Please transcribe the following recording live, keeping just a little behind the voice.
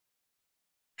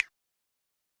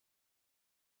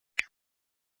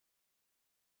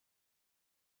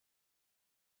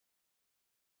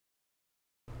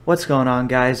What's going on,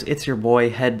 guys? It's your boy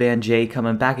Headband J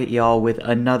coming back at y'all with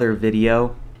another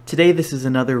video. Today this is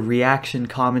another reaction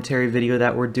commentary video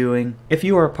that we're doing. If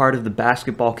you are a part of the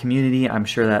basketball community, I'm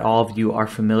sure that all of you are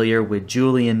familiar with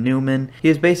Julian Newman. He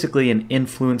is basically an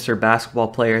influencer basketball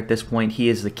player at this point. He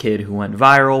is the kid who went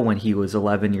viral when he was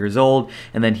 11 years old,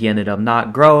 and then he ended up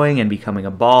not growing and becoming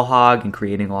a ball hog and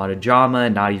creating a lot of drama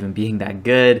and not even being that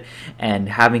good, and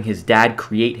having his dad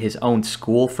create his own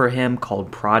school for him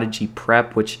called Prodigy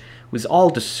Prep, which was all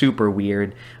just super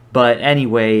weird. But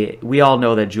anyway, we all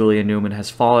know that Julian Newman has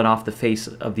fallen off the face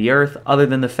of the earth, other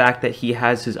than the fact that he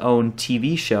has his own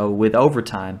TV show with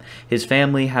Overtime. His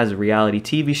family has a reality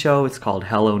TV show. It's called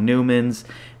Hello Newmans.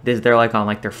 They're like on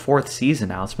their 4th season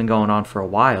now. It's been going on for a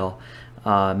while,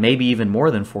 maybe even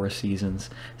more than 4 seasons.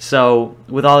 So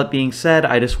with all that being said,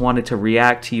 I just wanted to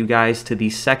react to you guys to the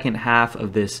second half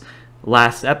of this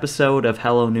last episode of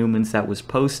Hello Newmans that was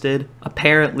posted.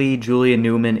 Apparently, Julian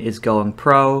Newman is going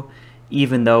pro,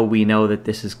 even though we know that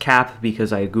this is cap,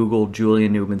 because I googled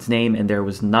Julian Newman's name and there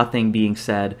was nothing being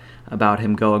said about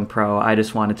him going pro. I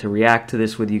just wanted to react to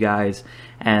this with you guys,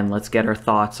 and let's get our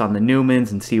thoughts on the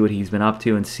Newmans and see what he's been up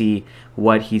to and see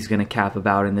what he's going to cap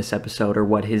about in this episode, or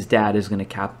what his dad is going to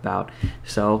cap about.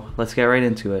 So let's get right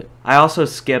into it. I also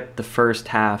skipped the first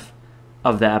half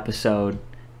of the episode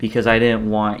because I didn't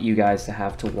want you guys to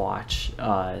have to watch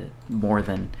more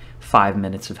than 5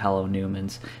 minutes of Hello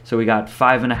Newmans. So we got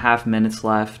 5.5 minutes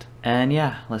left, and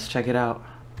yeah, let's check it out.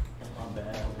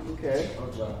 Okay.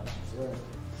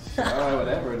 Alright,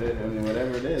 whatever it is. I mean,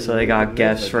 whatever it is. So they got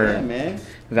gifts for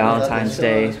Valentine's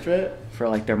Day for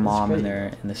like their mom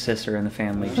and the sister in the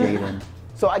family, Jaden.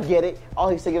 So I get it. All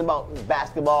he's thinking about is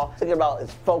basketball, thinking about his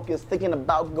focus, thinking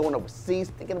about going overseas,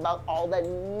 thinking about all that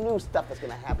new stuff that's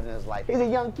going to happen in his life. He's a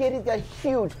young kid. He's got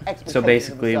huge expectations. So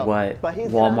basically what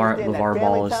Walmart LeVar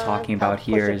Ball is talking about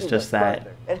here is just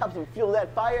that it helps him fuel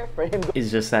that fire for him.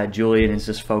 Is just that Julian is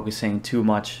just focusing too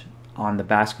much on the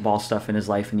basketball stuff in his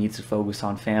life and needs to focus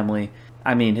on family.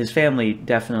 I mean, his family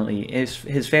definitely is.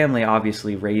 His family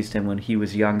obviously raised him when he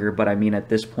was younger, but I mean, at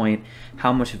this point,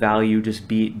 how much value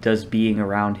does being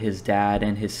around his dad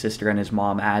and his sister and his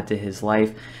mom add to his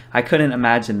life? I couldn't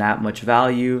imagine that much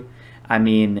value. I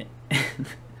mean,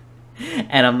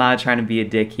 and I'm not trying to be a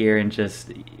dick here and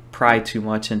just pry too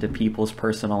much into people's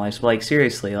personal lives, but like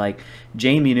seriously, like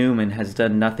Jamie Newman has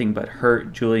done nothing but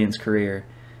hurt Julian's career.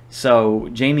 So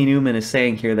Jamie Newman is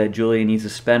saying here that Julian needs to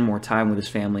spend more time with his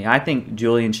family. I think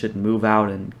Julian should move out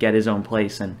and get his own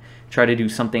place and try to do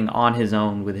something on his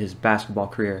own with his basketball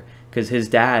career, because his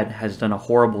dad has done a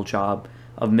horrible job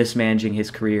of mismanaging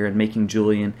his career and making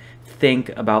Julian think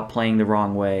about playing the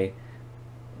wrong way.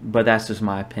 But that's just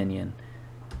my opinion.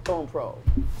 Going pro.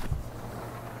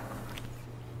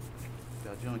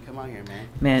 Yo, Julian, come on here, man.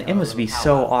 Man, it must be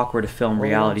so awkward to film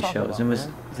reality shows.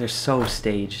 They're so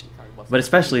staged. But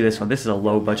especially this one. This is a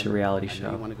low-budget reality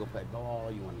show. You want to go play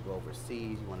ball, you want to go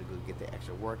overseas, you want to go get the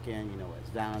extra work in. You know, it's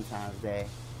Valentine's Day.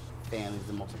 Family's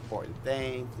the most important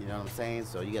thing. You know what I'm saying?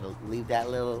 So you got to leave that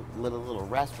little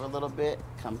rest for a little bit.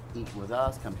 Come eat with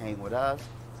us. Come hang with us.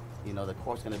 You know, the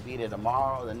court's going to be there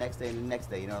tomorrow, the next day, and the next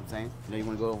day. You know what I'm saying? You know, you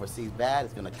want to go overseas bad.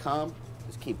 It's going to come.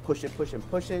 Just keep pushing, pushing,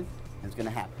 pushing. It's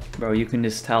gonna happen. Bro, you can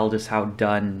just tell just how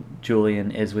done Julian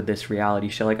is with this reality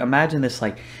show. Like, imagine this,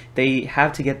 like, they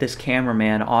have to get this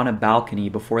cameraman on a balcony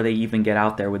before they even get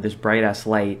out there with this bright ass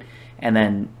light, and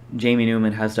then Jamie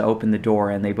Newman has to open the door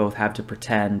and they both have to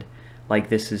pretend like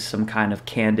this is some kind of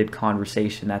candid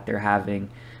conversation that they're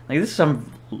having. Like, this is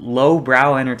some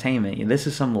low-brow entertainment. This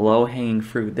is some low-hanging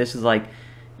fruit. This is like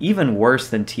even worse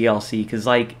than TLC, because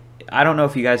like, I don't know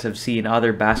if you guys have seen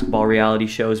other basketball reality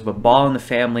shows, but Ball in the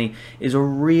Family is a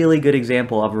really good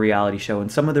example of a reality show.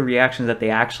 And some of the reactions that they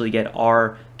actually get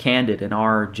are candid and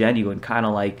are genuine, kind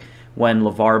of like when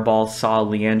LeVar Ball saw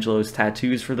LiAngelo's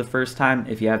tattoos for the first time.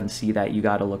 If you haven't seen that, you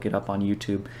got to look it up on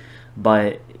YouTube.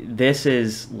 But this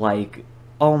is like,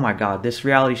 oh my God, this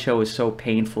reality show is so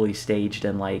painfully staged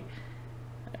and like,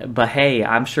 but hey,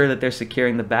 I'm sure that they're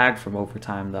securing the bag from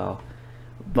Overtime though.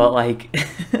 But like,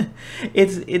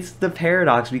 it's the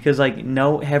paradox, because like,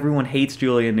 no, everyone hates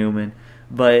Julian Newman,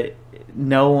 but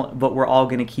we're all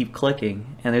gonna keep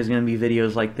clicking, and there's gonna be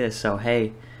videos like this. So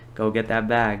hey, go get that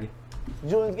bag.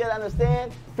 Julian's gotta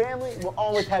understand, family will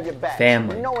always have your back.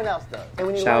 Family. No one else does. And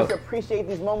when he Shout learns to appreciate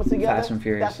these moments together, Fast and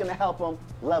Furious. that's going to help him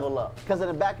level up. Because in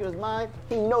the back of his mind,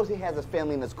 he knows he has his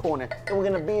family in his corner, and we're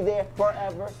going to be there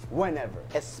forever, whenever.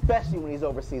 Especially when he's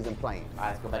overseas and playing. All right,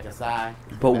 let's go back inside.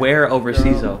 But where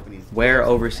overseas though? Where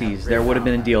overseas? There would have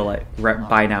been a deal like right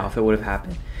by now if it would have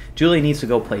happened. Julian needs to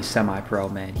go play semi-pro,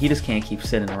 man. He just can't keep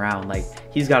sitting around. Like,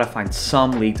 he's got to find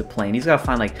some league to play in. He's got to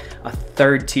find like a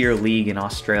third-tier league in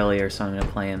Australia or something to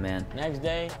play in, man. Next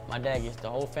day, my dad gets the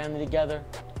whole family together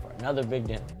for another big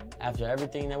dinner. After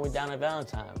everything that went down at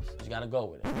Valentine's, you gotta go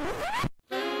with it.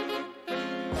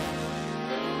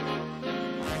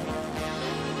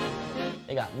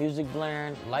 They got music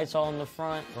blaring, lights all in the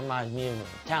front. Reminds me of an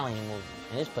Italian movie.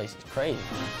 And this place is crazy.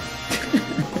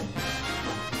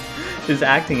 His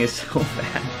acting is so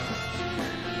bad.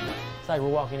 It's like we're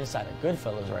walking inside of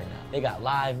Goodfellas right now. They got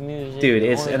live music. Dude,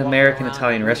 it's an American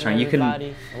Italian restaurant.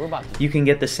 You can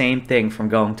get the same thing from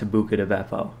going to Buca di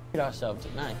Beppo. Treat ourselves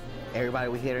tonight. Everybody,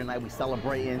 we're here tonight. We're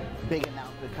celebrating. Big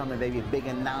announcement coming, baby. Big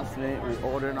announcement. We're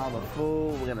ordering all the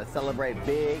food. We're gonna celebrate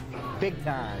big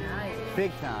time.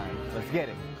 Big time. Let's get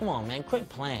it. Come on, man, quit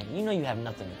playing. You know you have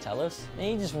nothing to tell us.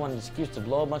 And you just want an excuse to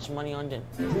blow a bunch of money on dinner.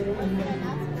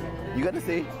 You got to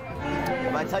see.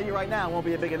 If I tell you right now, it won't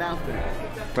be a big announcement.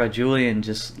 Bro, Julian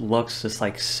just looks just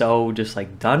like so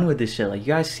done with this shit. Like, you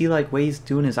guys see like way he's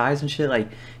doing his eyes and shit. Like,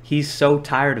 he's so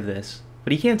tired of this.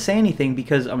 But he can't say anything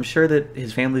because I'm sure that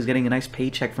his family's getting a nice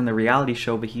paycheck from the reality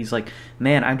show. But he's like,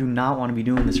 man, I do not want to be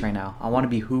doing this right now. I want to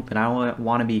be hooping. I don't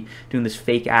want to be doing this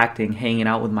fake acting, hanging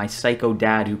out with my psycho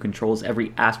dad who controls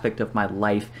every aspect of my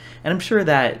life. And I'm sure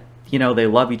that, you know, they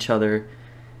love each other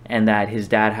and that his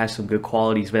dad has some good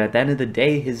qualities. But at the end of the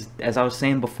day, as I was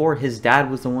saying before, his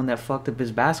dad was the one that fucked up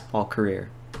his basketball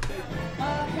career.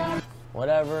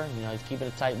 Whatever, you know, he's keeping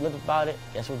a tight lip about it.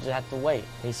 Guess we'll just have to wait.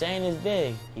 He's saying it's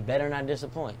big. He better not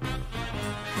disappoint.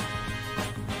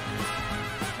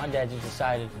 My dad just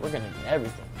decided we're gonna get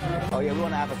everything. Oh yeah, we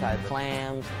want appetizers.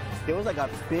 Clams. There was like a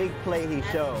big plate he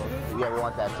showed. Yeah, we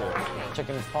want that too.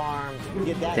 Chicken parm.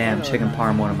 Get that. Damn, chicken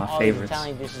parm, one of my all favorites. These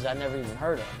Italian dishes I never even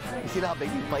heard of. You see how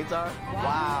big these plates are?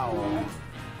 Wow.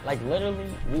 Like literally,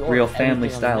 we ordered Real family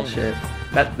everything on the style menu.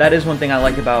 shit. That is one thing I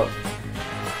like about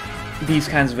these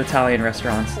kinds of Italian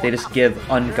restaurants. They just give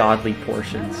ungodly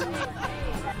portions.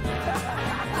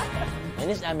 And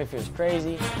this atmosphere is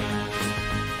crazy.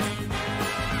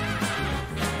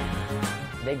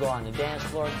 They go on the dance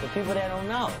floor. For people that don't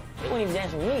know, they wouldn't even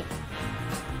dance with me.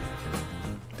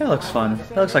 That looks fun.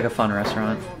 That looks like a fun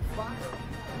restaurant.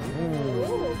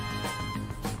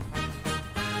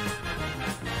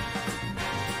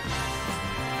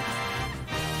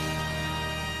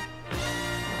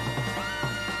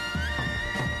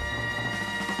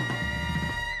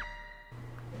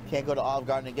 Can't go to Olive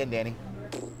Garden again, Danny.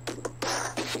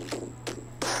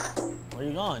 Where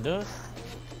you going, dude?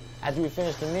 After we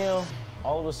finish the meal,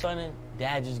 all of a sudden,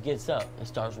 Dad just gets up and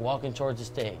starts walking towards the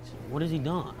stage. What is he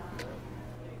doing?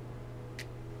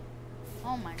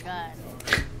 Oh my God.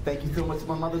 Thank you so much to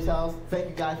my mother's house. Thank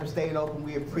you guys for staying open.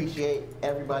 We appreciate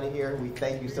everybody here. We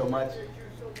thank you so much.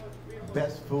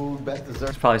 Best food, best dessert.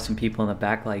 There's probably some people in the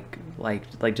back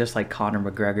like just like Conor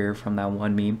McGregor from that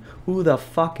one meme. Who the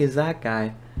fuck is that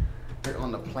guy?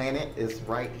 On the planet is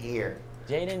right here.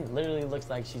 Jaden literally looks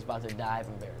like she's about to die of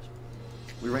embarrassment.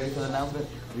 We ready for the announcement?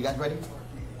 You guys ready?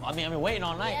 I mean, I've been waiting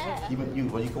all night. Yeah. You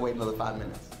can wait another 5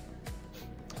 minutes.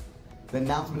 The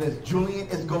announcement is Julian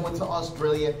is going to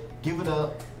Australia. Give it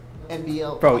up,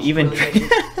 NBL. Bro, even Australia.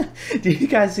 do you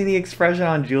guys see the expression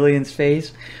on Julian's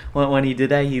face when he did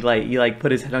that? He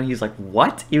put his head on. He's like,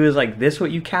 "What?" He was like, "This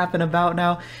what you capping about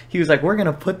now?" He was like, "We're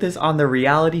gonna put this on the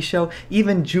reality show."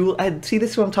 Even see,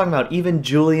 this is what I'm talking about. Even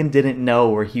Julian didn't know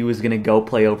where he was gonna go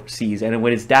play overseas. And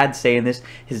when his dad's saying this,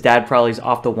 his dad probably is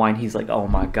off the wine. He's like, "Oh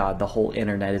my God, the whole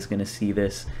internet is gonna see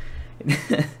this."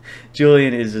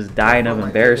 Julian is just dying of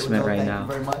embarrassment right now.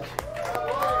 Thank you very much.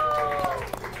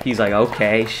 He's like,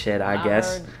 okay, shit, I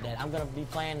guess. Heard that I'm gonna be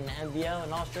playing in the NBL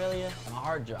in Australia. My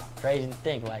heart dropped. Crazy to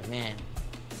think, like, man,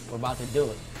 we're about to do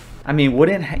it. I mean,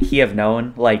 wouldn't he have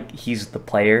known, like, he's the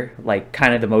player, like,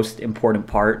 kind of the most important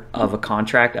part of a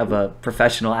contract, of a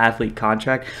professional athlete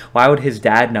contract? Why would his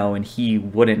dad know and he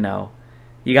wouldn't know?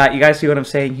 You guys see what I'm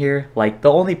saying here? Like,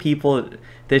 the only people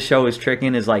this show is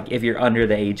tricking is, like, if you're under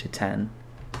the age of 10.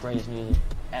 Greatest music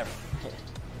ever.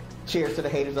 Cheers to the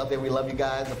haters out there. We love you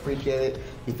guys. Appreciate it.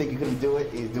 You think you couldn't do it?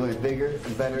 He's doing it bigger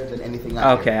and better than anything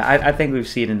out Okay, I think we've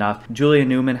seen enough. Julian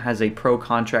Newman has a pro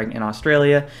contract in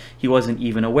Australia. He wasn't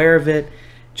even aware of it.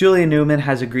 Julian Newman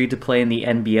has agreed to play in the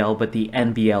NBL, but the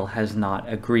NBL has not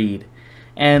agreed.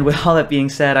 And with all that being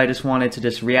said, I just wanted to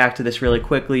just react to this really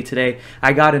quickly today.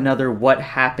 I got another What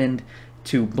Happened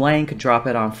to Blank, drop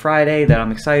it on Friday, that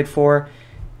I'm excited for.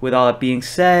 With all that being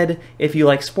said, if you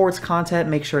like sports content,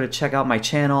 make sure to check out my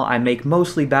channel. I make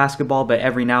mostly basketball, but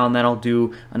every now and then I'll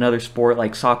do another sport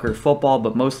like soccer or football,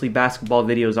 but mostly basketball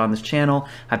videos on this channel.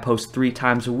 I post 3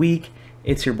 times a week.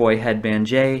 It's your boy Headband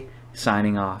Jay,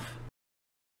 signing off.